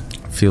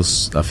 I feel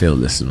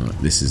this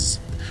is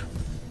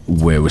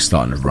where we're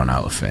starting to run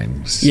out of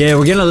things. Yeah,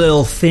 we're getting a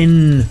little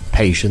thin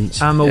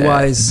Patience.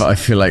 ammo-wise. But I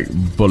feel like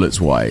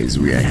bullets-wise,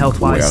 we ain't.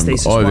 Health-wise, we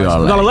stasis-wise.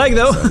 got We got a leg,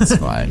 though. That's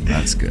fine.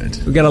 That's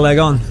good. We got a leg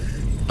on.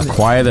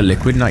 Acquire the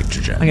liquid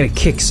nitrogen. I'm gonna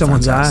kick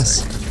someone's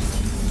Fantastic. ass.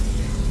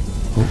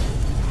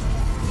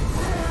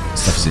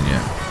 Stuff's in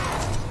here.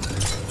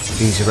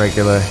 He's a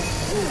regular.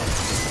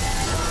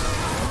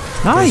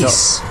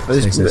 Nice.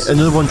 There's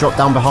another one dropped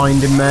down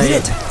behind him, mate.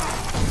 Hit it.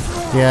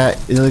 Yeah,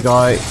 another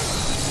guy.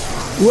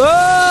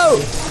 Whoa!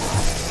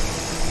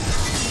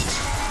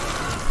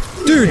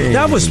 Dude,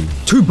 that was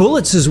 2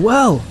 bullets as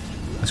well.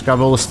 Let's grab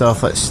all the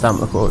stuff. Let's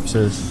stamp the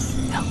corpses.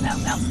 Help.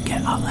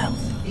 Get our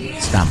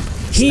health. Stamp.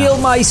 Heal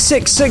my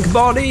sick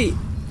body.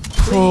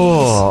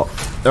 Oh,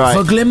 right.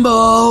 For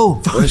Glimbo!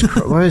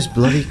 Where's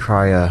bloody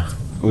Cryer?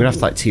 We're gonna have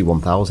to like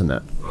T1000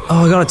 it.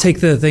 Oh, I gotta take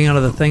the thing out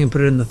of the thing and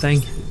put it in the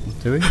thing.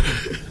 Do we?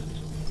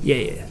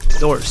 Yeah.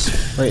 Doors.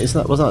 Wait, was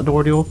that door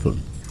already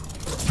open?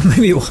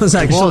 Maybe it was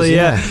actually,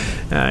 yeah.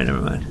 Alright,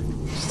 never mind.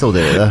 Still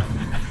did it there.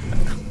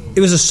 It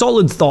was a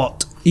solid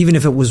thought, even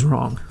if it was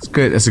wrong. It's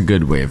good. That's a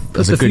good way of.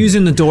 That's the fuse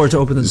in the door to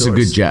open the It's doors. a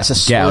good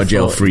get out of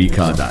jail free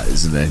card, that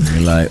is. And then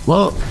you're like,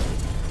 well,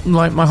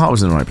 like my heart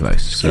was in the right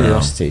place. So.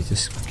 Curiosity,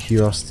 just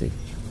curiosity.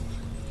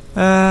 To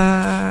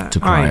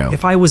cryo. Alright,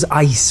 if I was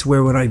ice,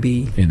 where would I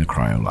be? In the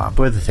cryo lab.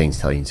 Where are the things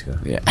telling you to go?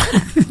 Yeah.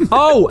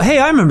 Oh, hey,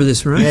 I remember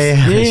this room. Yeah.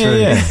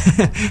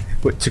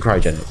 To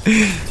cryogenics.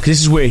 Because this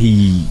is where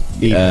he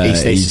came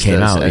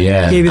out.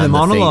 Yeah. Gave you the And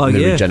monologue, the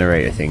yeah.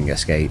 regenerator thing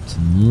escaped.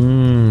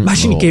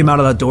 Imagine he came out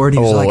of that door and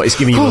he was like, it's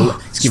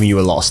giving you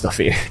a lot of stuff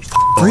here.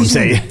 I'm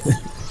saying.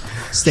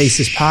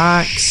 stasis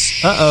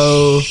packs.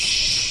 Uh-oh.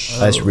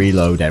 Let's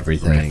reload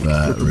everything.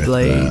 The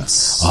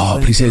blades. Oh,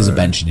 please say there's a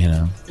bench in here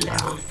now.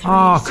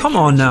 Oh, come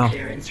on now.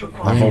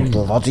 Level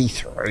bloody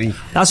 3.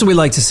 That's what we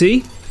like to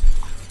see.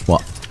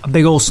 What? A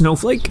big old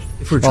snowflake.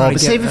 If we're trying to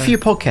save get, it for your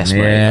podcast,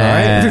 mate.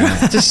 Yeah.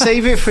 Alright? Just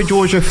save it for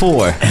Georgia 4.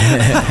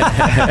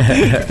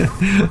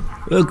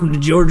 Welcome to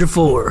Georgia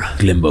 4.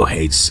 Glimbo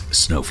hates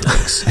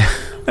snowflakes.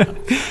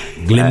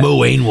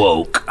 Glimbo ain't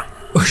woke.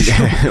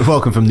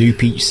 Welcome from New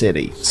Peach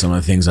City. Some of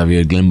the things I've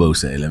heard Glimbo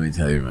say, let me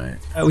tell you, mate.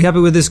 Are we happy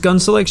with this gun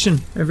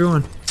selection,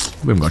 everyone?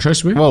 We haven't got a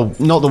choice, do we? Well,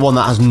 not the one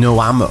that has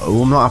no ammo.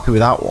 I'm not happy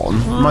with that one.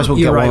 Might as well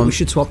You're get right, one. we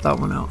should swap that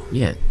one out.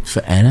 Yeah,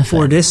 for anything.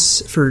 For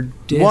this.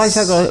 Why is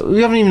that going?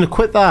 We haven't even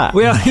equipped that.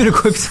 We haven't even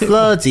equipped it.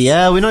 Bloody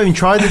hell, we've not even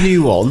tried the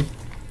new one.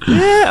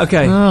 Yeah,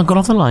 okay. Gone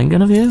off the line,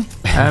 gun of you.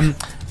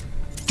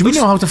 Do we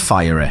know how to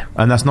fire it?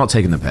 And that's not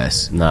taking the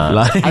piss. No.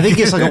 Like- I think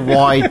it's like a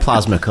wide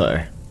plasma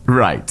cutter.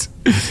 Right.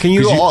 Can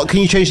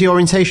you change the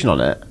orientation on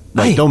it?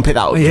 Like, Hey. don't pick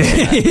that up.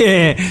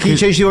 Yeah. Can you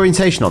change the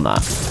orientation on that?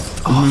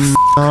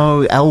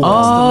 Oh, L1.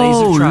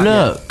 the laser track,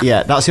 look.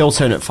 Yeah, that's the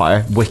alternate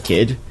fire.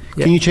 Wicked.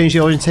 Yeah. Can you change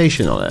the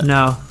orientation on it?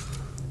 No.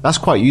 That's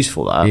quite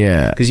useful, that.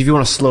 Yeah. Because if you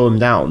want to slow them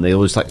down, they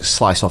always like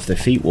slice off their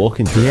feet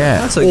walking through.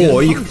 Yeah. That's a good Or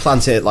one. you can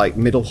plant it at like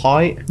middle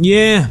height.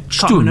 Yeah. Just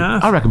cut do in him.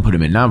 half. I reckon put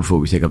him in now before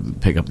we pick up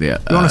the.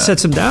 You want to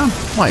set some down?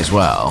 Might as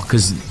well,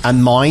 because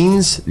And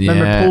mines.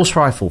 Remember Yeah. pulse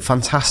rifle,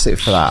 fantastic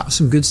for that.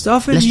 Some good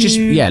stuff in let's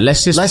here.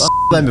 just Let's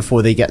them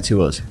before they get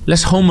to us.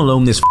 let's home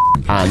alone this.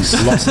 And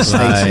lots of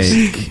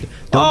stasis.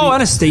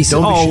 And a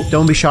stasis.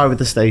 Don't be shy with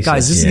the stasis.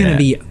 Guys, this is Yeah. going to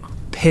be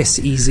piss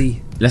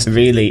easy. Let's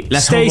really.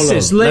 let's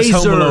Stasis, home alone. Let's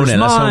home alone lasers, it.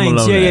 Let's home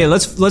mines. alone Yeah, it.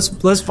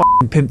 let's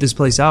fucking pimp this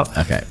place out.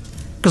 Okay.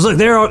 Because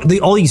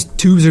look, all these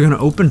tubes are going to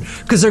open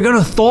because they're going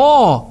to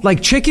thaw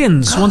like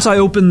chickens once I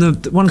open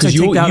once I Because take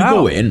you that out.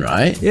 go in,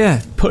 right?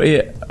 Yeah. Put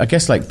it. I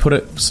guess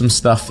put some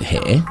stuff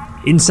here.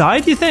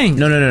 Inside, you think?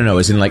 No.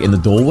 It's in in the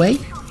doorway.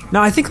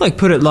 No, I think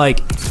put it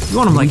you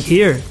want them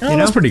here. Oh, you know?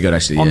 that's pretty good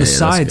actually. On Yeah, the that's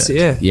sides,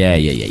 good. yeah.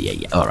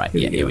 Yeah. All right.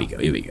 Here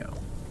we go.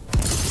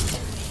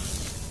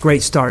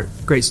 Great start.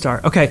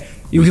 Okay,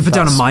 you can put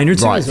down a mine or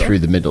two. Right as well. through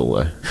the middle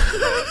there.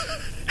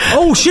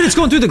 Oh shit! It's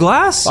going through the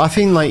glass. I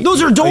think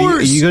those are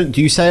doors.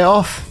 Do you say it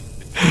off?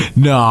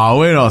 No,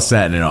 we're not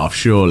setting it off.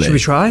 Surely. Should we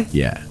try?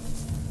 Yeah.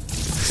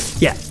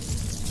 Yeah.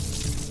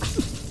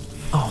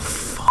 Oh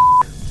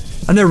fuck!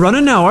 And they're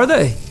running now, are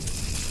they?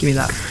 Give me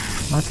that.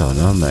 I don't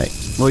know, mate.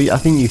 Well, I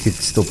think you could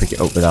still pick it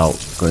up without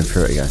going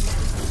through it again.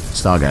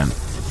 Start again.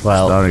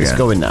 Well, Start it's again.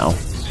 going now.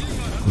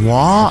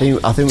 What?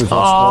 I think we've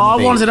lost I one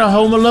big- wanted a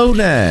home alone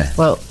there.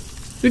 Well,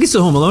 We can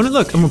still home alone it.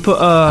 Look, I'm gonna put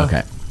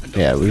Okay.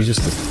 yeah, we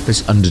just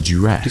This under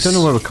duress. we don't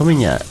know where we're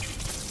coming yet.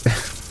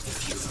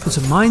 put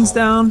some mines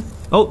down.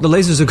 Oh, the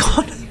lasers are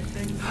gone.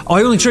 Oh,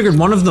 I only triggered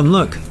one of them.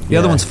 Look, the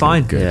other one's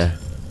fine. good. Yeah.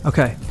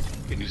 Okay.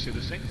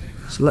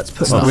 So let's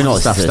put. Well, we're not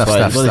Stuff, stuff,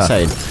 stuff, what are they stuff.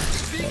 saying?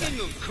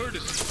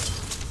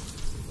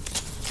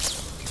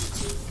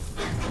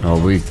 Oh,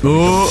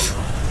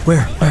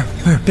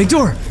 Where? Big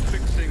door.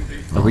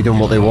 have we done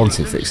what they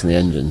wanted, fixing the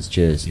engines?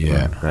 Cheers.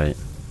 Yeah. Right.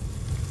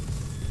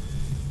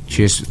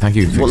 Cheers. Thank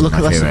you. For Well,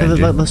 fixing my favourite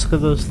engine. let's look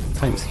at those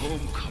tanks.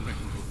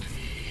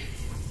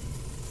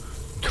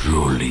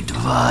 Truly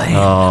divine.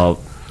 Oh,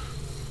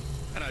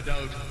 And I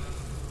doubt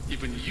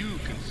even you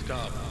can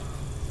stop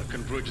a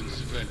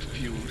convergence event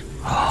fueled.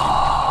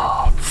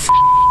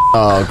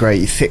 oh,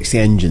 great! You fixed the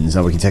engines.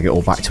 Now we can take it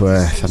all back to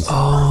Earth. Fantastic.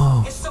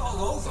 Oh. It's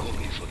all over.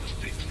 Only for the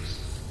faithless.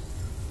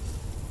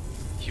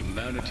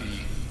 Humanity.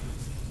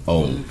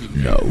 Oh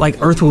no. Like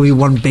Earth will be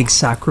one big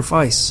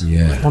sacrifice.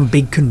 Yeah. One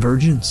big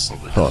convergence.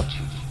 But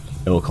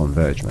it will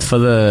converge, man. For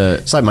the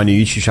It's like my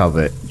new YouTube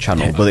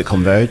channel. Will it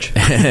converge?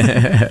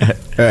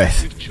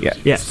 Earth. Yeah.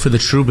 Yeah. for the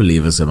true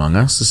believers among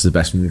us, this is the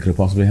best thing that could have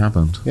possibly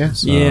happened. Yeah.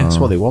 Yeah. That's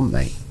what they want,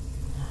 mate.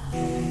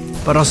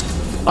 But us.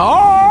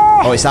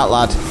 Oh, it's that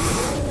lad.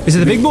 Is it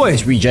the big boy?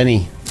 It's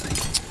Regenny.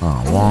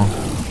 Oh wow.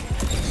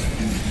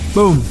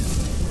 Boom.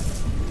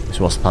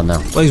 So what's the plan now?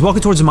 Well, he's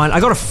walking towards the mine. I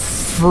gotta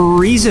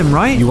freeze him,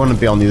 right? You want to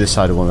be on the other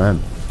side of one of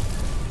them.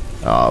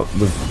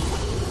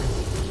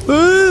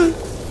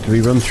 Do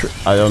we run through?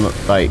 I don't know.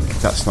 Like,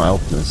 that's not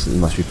helping us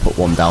unless we put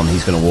one down.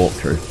 He's going to walk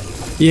through.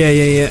 Yeah.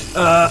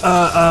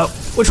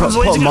 Which one's the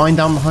Put a laser? mine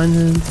down behind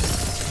him.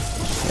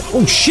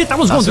 Oh shit! That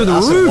was going through the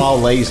That's a roof.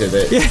 wild laser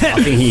that Yeah.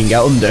 I think he can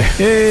get under.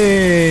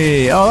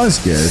 Hey. Oh,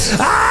 that's good.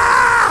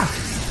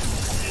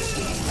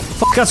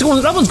 Fuck!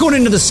 That one's going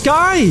into the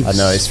sky. I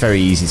know, it's very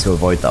easy to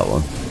avoid that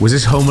one. Was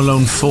this Home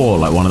Alone 4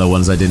 like one of the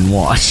ones I didn't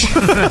watch?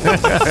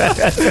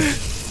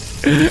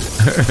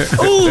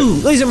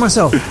 Ooh, laser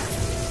myself.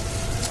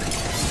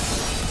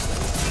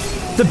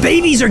 The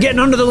babies are getting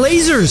under the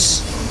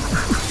lasers.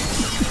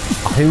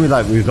 I think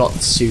we've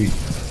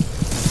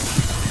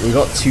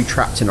got two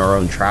trapped in our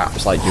own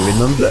traps, like doing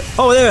them.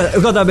 Oh, there,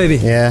 we got that baby.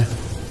 Yeah.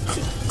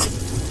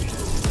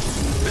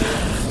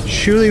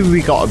 Surely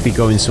we got to be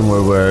going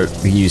somewhere where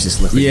we use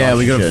this liquid. Yeah,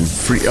 we got nitrogen.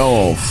 free.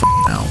 Oh,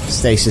 now.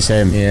 Stasis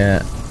him.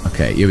 Yeah.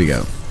 Okay, here we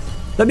go.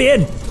 Let me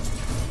in.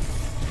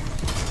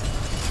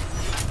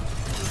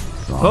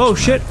 Oh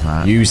shit.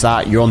 Use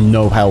that. You're on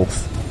no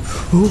health.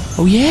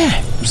 Oh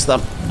yeah. Just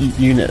that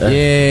unit there.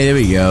 Yeah, there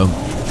we go.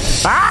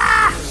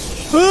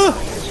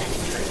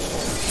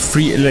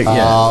 Free. Look,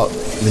 yeah.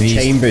 The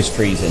chamber's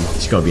freezing.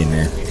 He's got to be in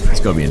there. He's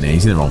got to be in there.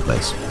 He's in the wrong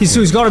place.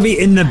 He's got to be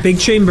in the big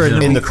chamber.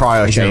 In the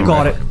cryo chamber.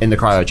 Got it. In the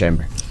cryo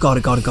chamber. Got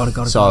it.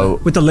 So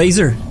with the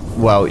laser.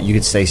 Well, you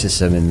could stasis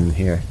him in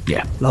here.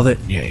 Yeah. Love it.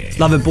 Yeah.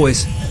 Love it,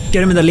 boys.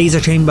 Get him in the laser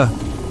chamber.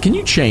 Can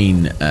you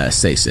chain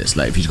stasis?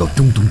 Like if you just go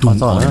dum dum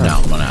dum on him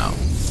now, run out.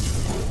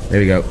 There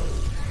we go.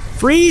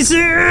 Freeze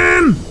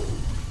him!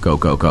 Go.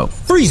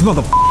 Freeze,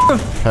 motherfucker!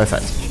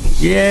 Perfect.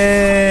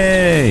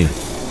 Yay!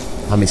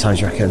 How many times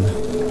do you reckon?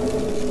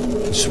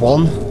 Just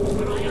one? I'm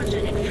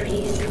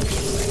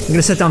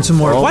gonna set down some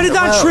more. Oh, Why did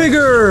that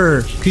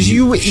trigger? Because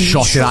you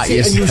shot it at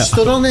and you yourself.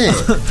 stood on it.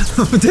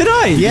 Did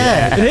I?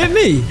 Yeah. It hit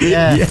me?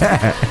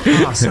 Yeah.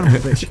 Ah, son of a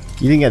bitch.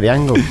 You didn't get the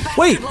angle.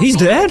 Wait, he's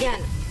dead?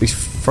 He's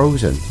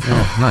frozen.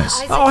 Oh,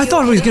 nice. Oh, I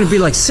thought it was gonna be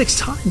like 6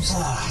 times.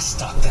 I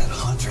stopped that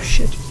hunter.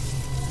 Shit.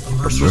 The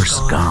Mercer's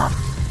gone.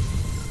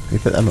 We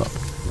put them up. I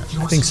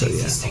think so, yeah.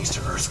 These things to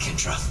Earth,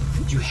 Kendra.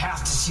 You have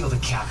to seal the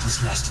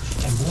captain's nest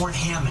and warn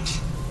Hammond.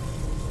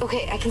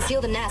 Okay, I can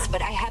seal the nest,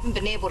 but I haven't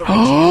been able to reach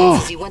him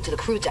since he went to the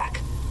crew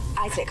deck.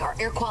 Isaac, our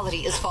air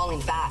quality is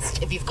falling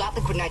fast. If you've got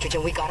liquid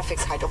nitrogen, we gotta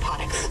fix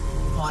hydroponics.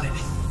 On it.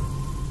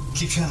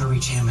 Keep trying to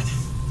reach Hammond.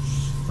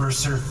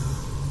 Mercer,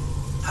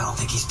 I don't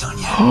think he's done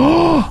yet.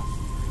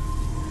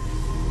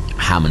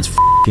 Hammond's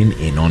f***ing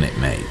in on it,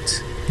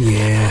 mate.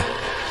 Yeah.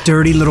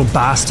 Dirty little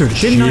bastard.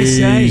 Didn't I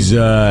say?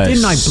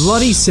 Didn't I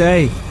bloody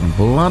say?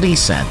 Bloody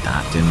said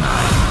that, didn't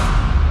I?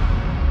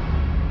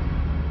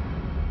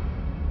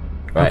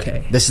 Right.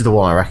 Okay. This is the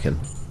one I reckon.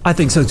 I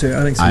think so too.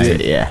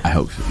 Yeah. I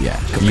hope so, yeah.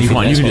 You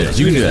can do this.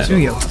 You can do that. Here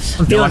we go.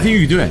 No, I think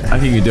you can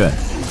do it.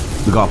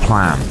 We got a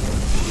plan.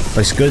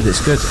 It's good.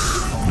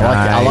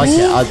 I like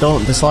it. I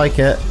don't dislike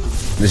it.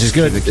 This is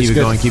good.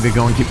 Keep it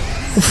going.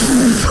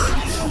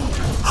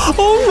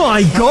 Oh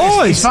my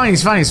god! He's fine.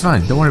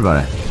 Don't worry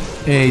about it.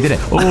 Yeah, he did it.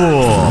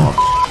 Oh.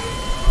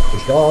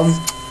 It's gone.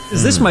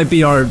 This might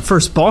be our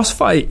first boss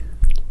fight.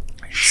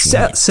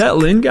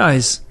 Settle in,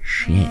 guys.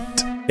 Shit.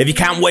 If you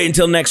can't wait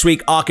until next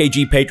week,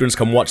 RKG patrons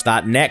can watch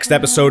that next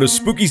episode of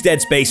Spooky's Dead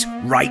Space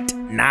right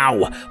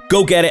now.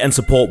 Go get it and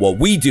support what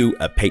we do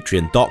at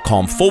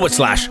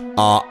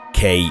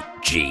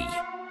patreon.com/RKG.